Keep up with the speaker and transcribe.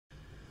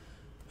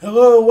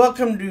Hello,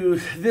 welcome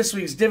to this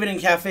week's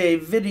Dividend Cafe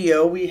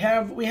video. We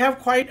have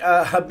quite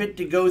a bit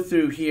to go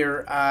through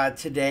here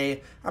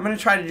today. I'm going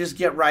to try to just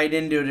get right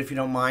into it if you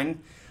don't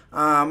mind.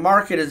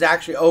 Market is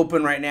actually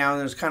open right now, and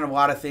there's kind of a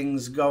lot of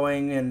things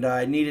going, and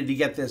I needed to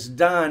get this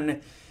done.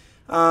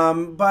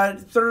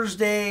 But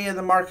Thursday,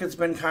 the market's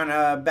been kind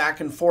of back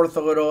and forth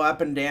a little,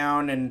 up and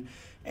down,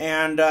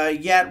 and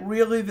yet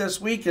really this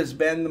week has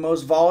been the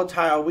most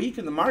volatile week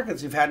in the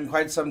markets we've had in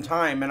quite some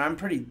time, and I'm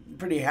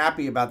pretty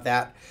happy about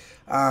that.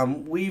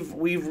 We've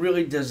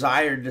really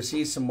desired to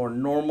see some more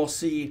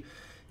normalcy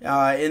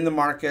in the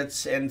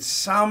markets and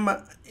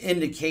some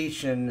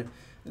indication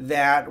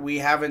that we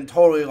haven't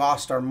totally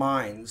lost our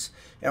minds.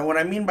 And what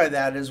I mean by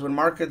that is when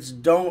markets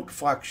don't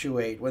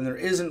fluctuate, when there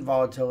isn't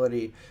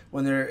volatility,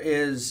 when there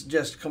is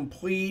just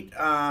complete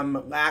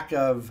lack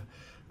of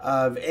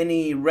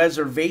any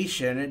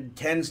reservation, it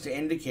tends to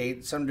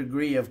indicate some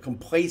degree of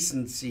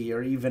complacency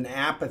or even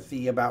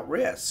apathy about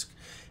risk.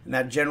 And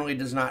that generally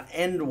does not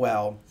end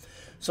well.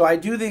 So I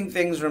do think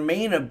things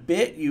remain a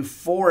bit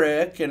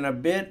euphoric and a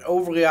bit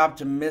overly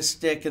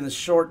optimistic in the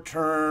short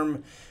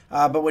term.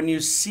 But when you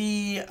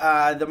see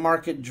the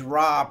market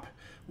drop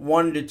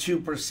 1 to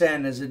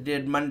 2% as it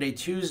did Monday,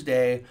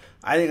 Tuesday,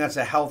 I think that's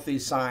a healthy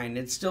sign.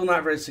 It's still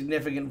not very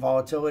significant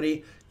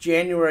volatility.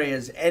 January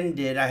has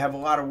ended. I have a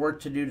lot of work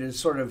to do to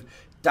sort of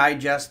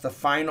digest the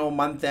final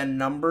month-end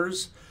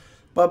numbers.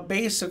 But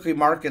basically,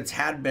 markets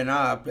had been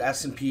up.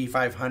 S&P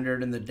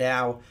 500 and the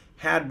Dow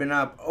had been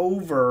up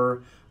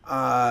over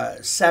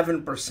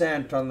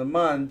 7% on the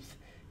month,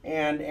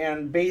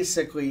 and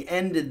basically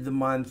ended the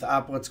month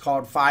up, let's call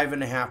it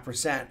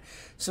 5.5%.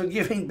 So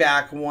giving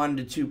back 1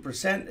 to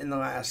 2% in the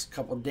last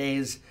couple of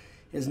days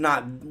is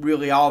not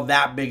really all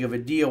that big of a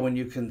deal when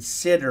you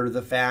consider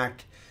the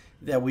fact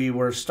that we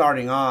were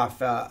starting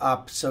off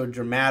up so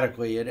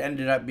dramatically. It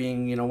ended up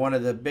being, one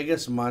of the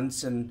biggest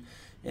months in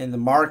the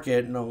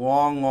market in a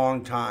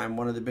long time,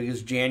 one of the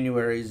biggest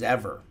Januaries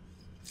ever.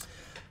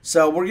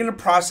 So we're going to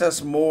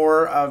process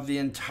more of the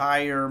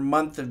entire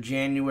month of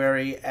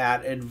January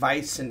at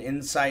Advice and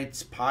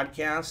Insights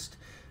podcast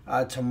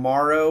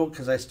tomorrow,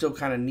 because I still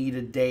kind of need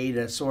a day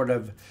to sort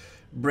of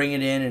bring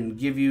it in and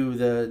give you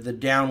the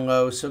down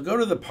low. So go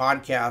to the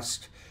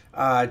podcast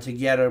to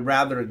get a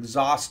rather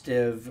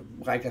exhaustive,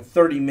 like a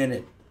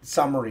 30-minute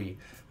summary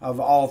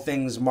of all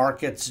things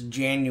markets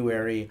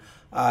January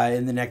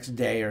in the next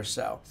day or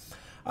so.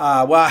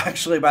 Well,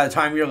 actually, by the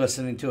time you're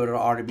listening to it, it'll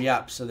already be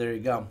up. So there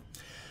you go.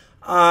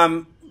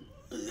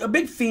 A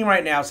big theme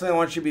right now, something I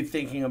want you to be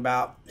thinking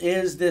about,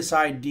 is this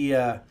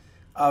idea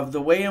of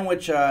the way in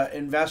which an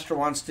investor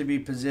wants to be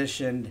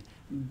positioned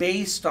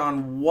based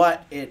on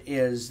what it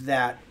is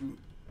that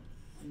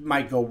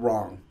might go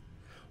wrong,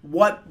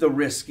 what the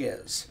risk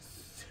is.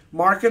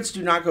 Markets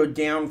do not go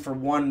down for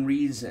one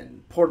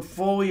reason.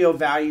 Portfolio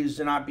values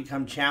do not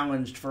become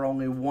challenged for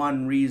only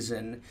one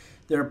reason.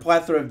 There are a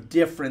plethora of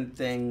different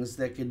things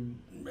that could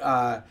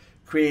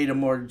create a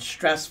more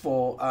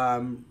stressful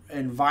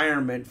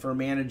environment for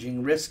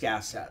managing risk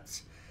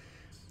assets.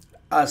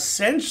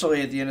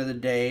 Essentially, at the end of the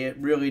day, it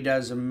really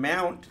does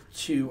amount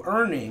to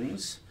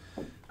earnings,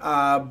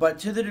 but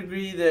to the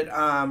degree that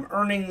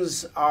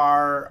earnings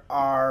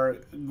are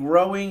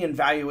growing and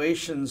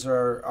valuations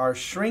are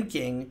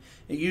shrinking,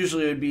 it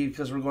usually would be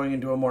because we're going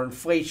into a more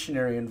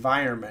inflationary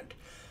environment,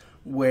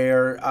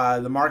 where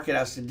the market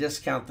has to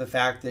discount the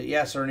fact that,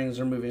 yes, earnings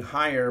are moving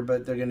higher,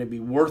 but they're going to be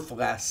worth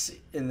less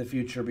in the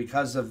future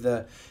because of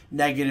the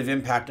negative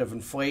impact of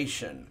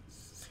inflation.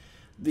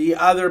 The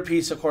other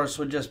piece, of course,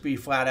 would just be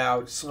flat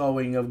out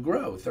slowing of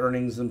growth,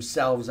 earnings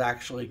themselves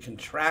actually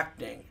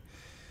contracting.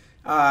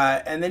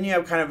 And then you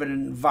have kind of an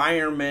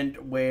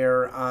environment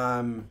where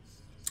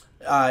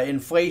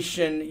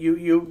inflation,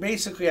 you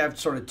basically have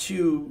sort of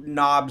two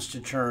knobs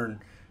to turn.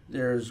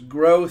 There's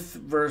growth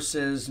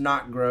versus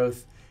not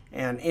growth,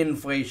 and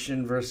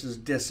inflation versus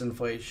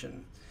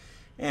disinflation.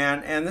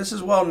 And this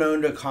is well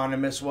known to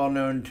economists, well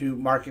known to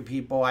market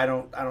people. I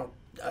don't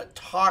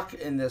talk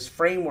in this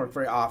framework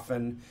very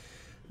often,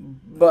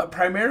 but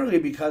primarily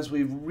because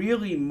we've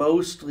really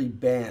mostly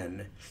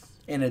been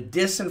in a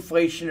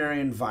disinflationary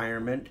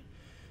environment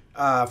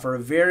for a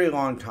very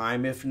long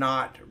time, if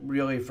not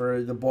really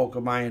for the bulk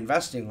of my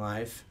investing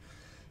life.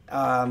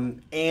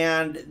 And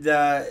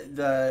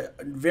the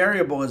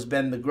variable has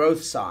been the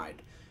growth side.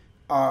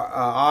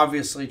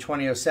 Obviously,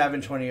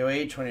 2007,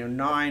 2008,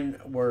 2009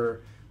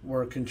 were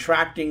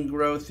contracting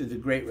growth through the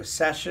Great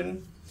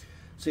Recession.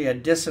 So you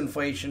had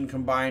disinflation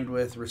combined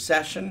with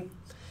recession.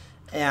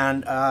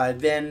 And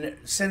then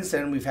since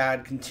then, we've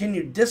had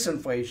continued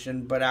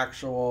disinflation, but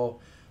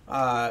actual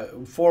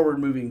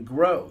forward-moving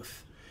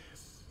growth.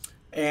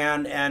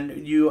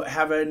 And you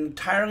have an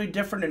entirely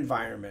different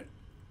environment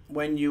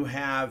when you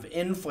have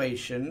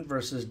inflation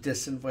versus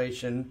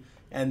disinflation,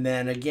 and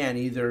then again,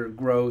 either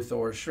growth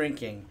or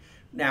shrinking.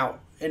 Now,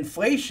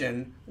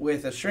 inflation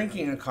with a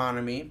shrinking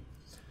economy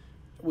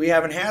we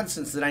haven't had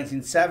since the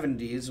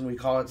 1970s, and we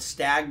call it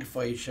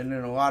stagflation.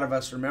 And a lot of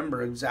us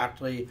remember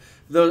exactly,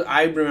 though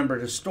I remember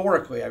it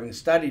historically, having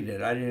studied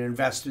it. I didn't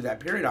invest through that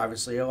period,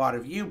 obviously. A lot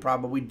of you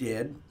probably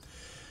did.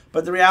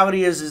 But the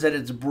reality is that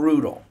it's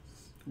brutal.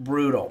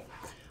 Brutal.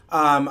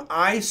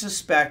 I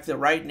suspect that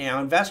right now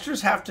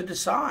investors have to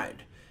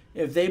decide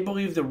if they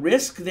believe the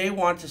risk they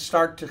want to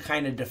start to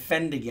kind of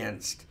defend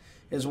against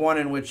is one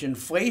in which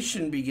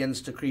inflation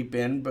begins to creep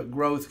in, but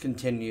growth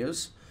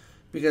continues.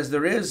 Because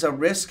there is a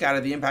risk out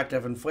of the impact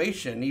of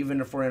inflation, even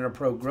if we're in a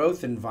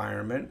pro-growth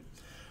environment.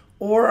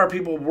 Or are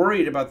people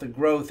worried about the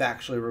growth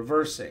actually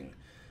reversing?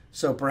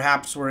 So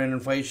perhaps we're in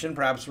inflation,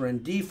 perhaps we're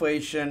in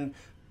deflation,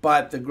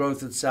 but the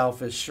growth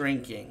itself is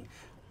shrinking.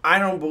 I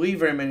don't believe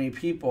very many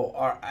people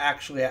are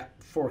actually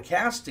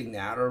forecasting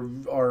that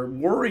or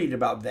worried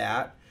about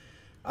that.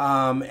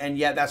 And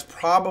yet that's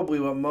probably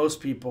what most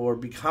people are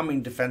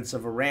becoming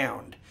defensive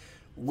around.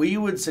 We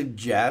would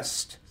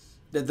suggest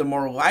that the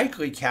more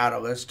likely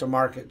catalyst to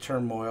market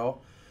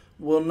turmoil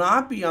will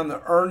not be on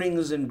the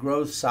earnings and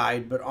growth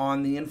side, but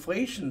on the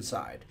inflation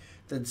side.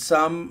 That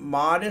some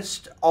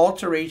modest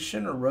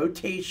alteration or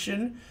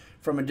rotation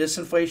from a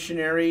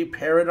disinflationary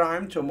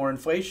paradigm to a more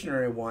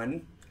inflationary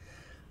one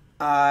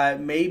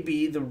may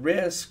be the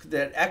risk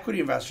that equity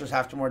investors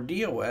have to more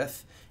deal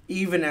with,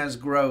 even as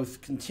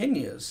growth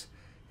continues.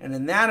 And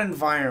in that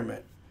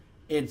environment,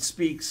 it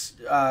speaks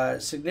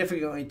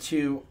significantly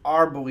to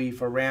our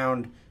belief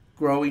around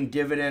growing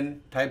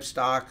dividend type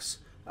stocks.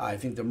 I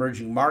think the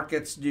emerging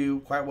markets do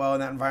quite well in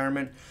that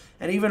environment,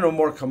 and even a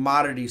more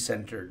commodity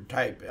centered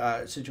type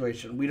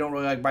situation. We don't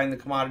really like buying the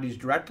commodities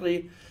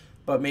directly,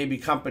 but maybe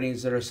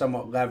companies that are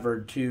somewhat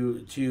levered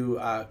to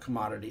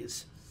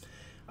commodities.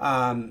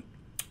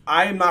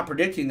 I am not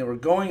predicting that we're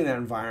going in that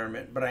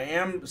environment, but I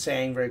am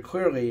saying very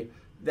clearly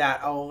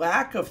that a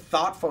lack of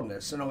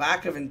thoughtfulness and a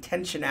lack of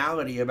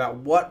intentionality about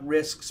what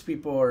risks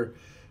people are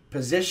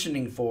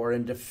positioning for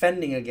and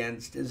defending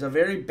against is a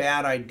very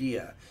bad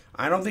idea.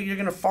 I don't think you're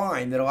going to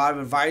find that a lot of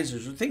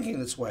advisors are thinking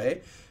this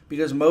way,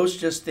 because most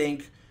just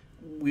think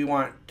we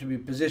want to be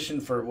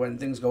positioned for when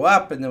things go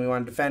up, and then we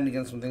want to defend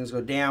against when things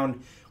go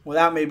down,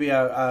 without maybe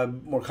a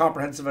more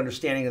comprehensive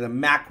understanding of the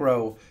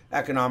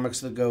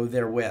macroeconomics that go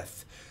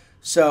therewith.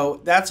 So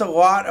that's a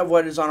lot of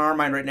what is on our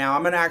mind right now.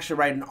 I'm going to actually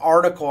write an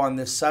article on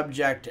this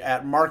subject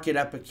at Market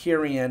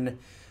Epicurean,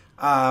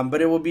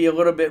 but it will be a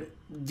little bit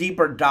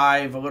deeper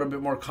dive, a little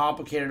bit more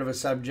complicated of a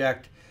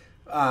subject.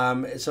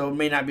 So it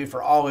may not be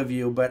for all of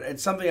you, but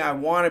it's something I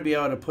want to be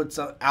able to put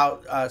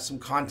some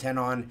content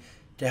on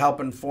to help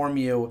inform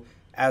you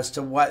as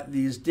to what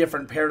these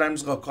different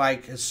paradigms look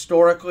like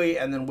historically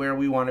and then where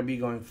we want to be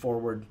going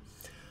forward.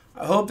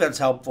 I hope that's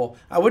helpful.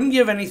 I wouldn't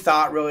give any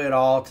thought really at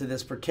all to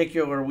this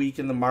particular week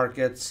in the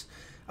markets.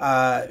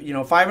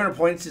 500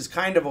 points is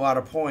kind of a lot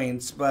of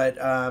points, but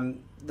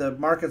the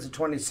market's at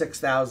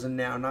 26,000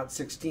 now, not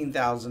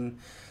 16,000.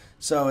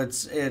 So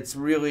it's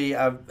really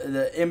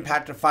the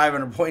impact of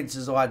 500 points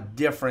is a lot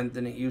different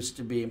than it used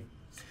to be.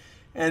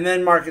 And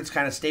then markets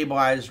kind of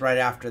stabilized right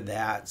after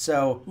that.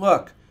 So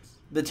look,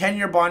 the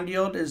 10-year bond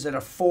yield is at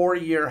a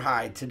 4-year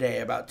high today,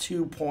 about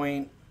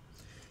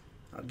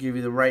I'll give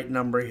you the right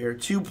number here,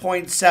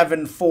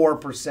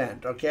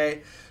 2.74%,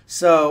 okay?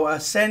 So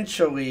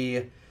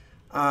essentially,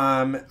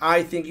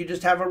 I think you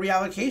just have a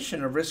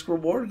reallocation of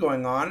risk-reward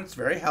going on. It's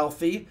very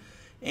healthy,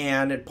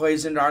 and it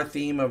plays into our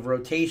theme of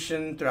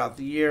rotation throughout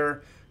the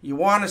year. You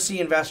want to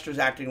see investors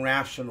acting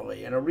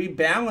rationally, and a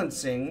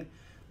rebalancing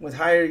with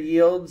higher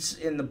yields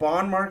in the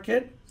bond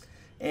market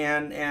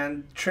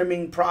and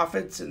trimming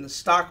profits in the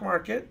stock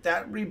market.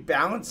 That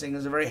rebalancing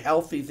is a very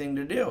healthy thing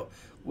to do.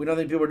 We don't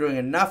think people are doing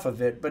enough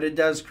of it, but it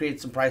does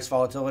create some price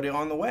volatility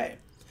along the way.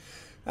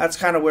 That's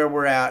kind of where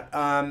we're at.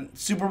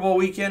 Super Bowl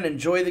weekend,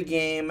 enjoy the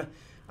game.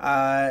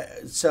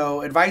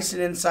 So Advice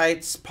and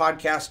Insights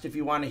podcast if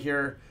you want to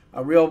hear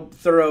a real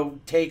thorough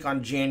take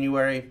on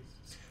January.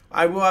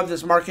 I will have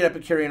this Market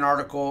Epicurean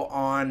article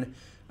on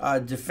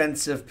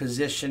defensive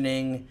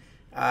positioning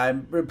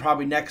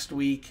probably next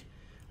week.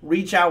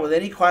 Reach out with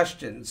any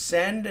questions.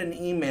 Send an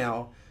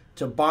email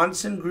to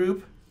Bahnsen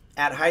Group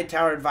at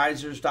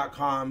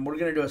HighTowerAdvisors.com. We're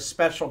going to do a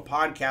special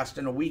podcast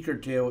in a week or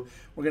two.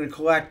 We're going to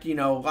collect, a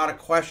lot of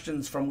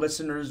questions from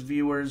listeners,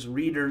 viewers,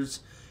 readers,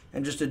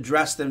 and just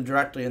address them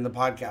directly in the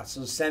podcast.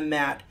 So send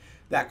that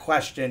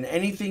question,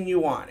 anything you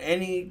want,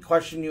 any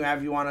question you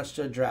have you want us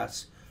to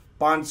address.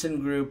 Bahnsen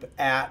Group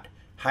at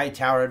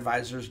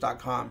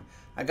HighTowerAdvisors.com.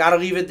 I got to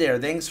leave it there.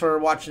 Thanks for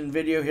watching the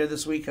video here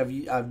this week of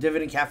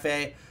Dividend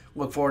Cafe.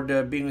 Look forward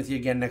to being with you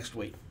again next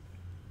week.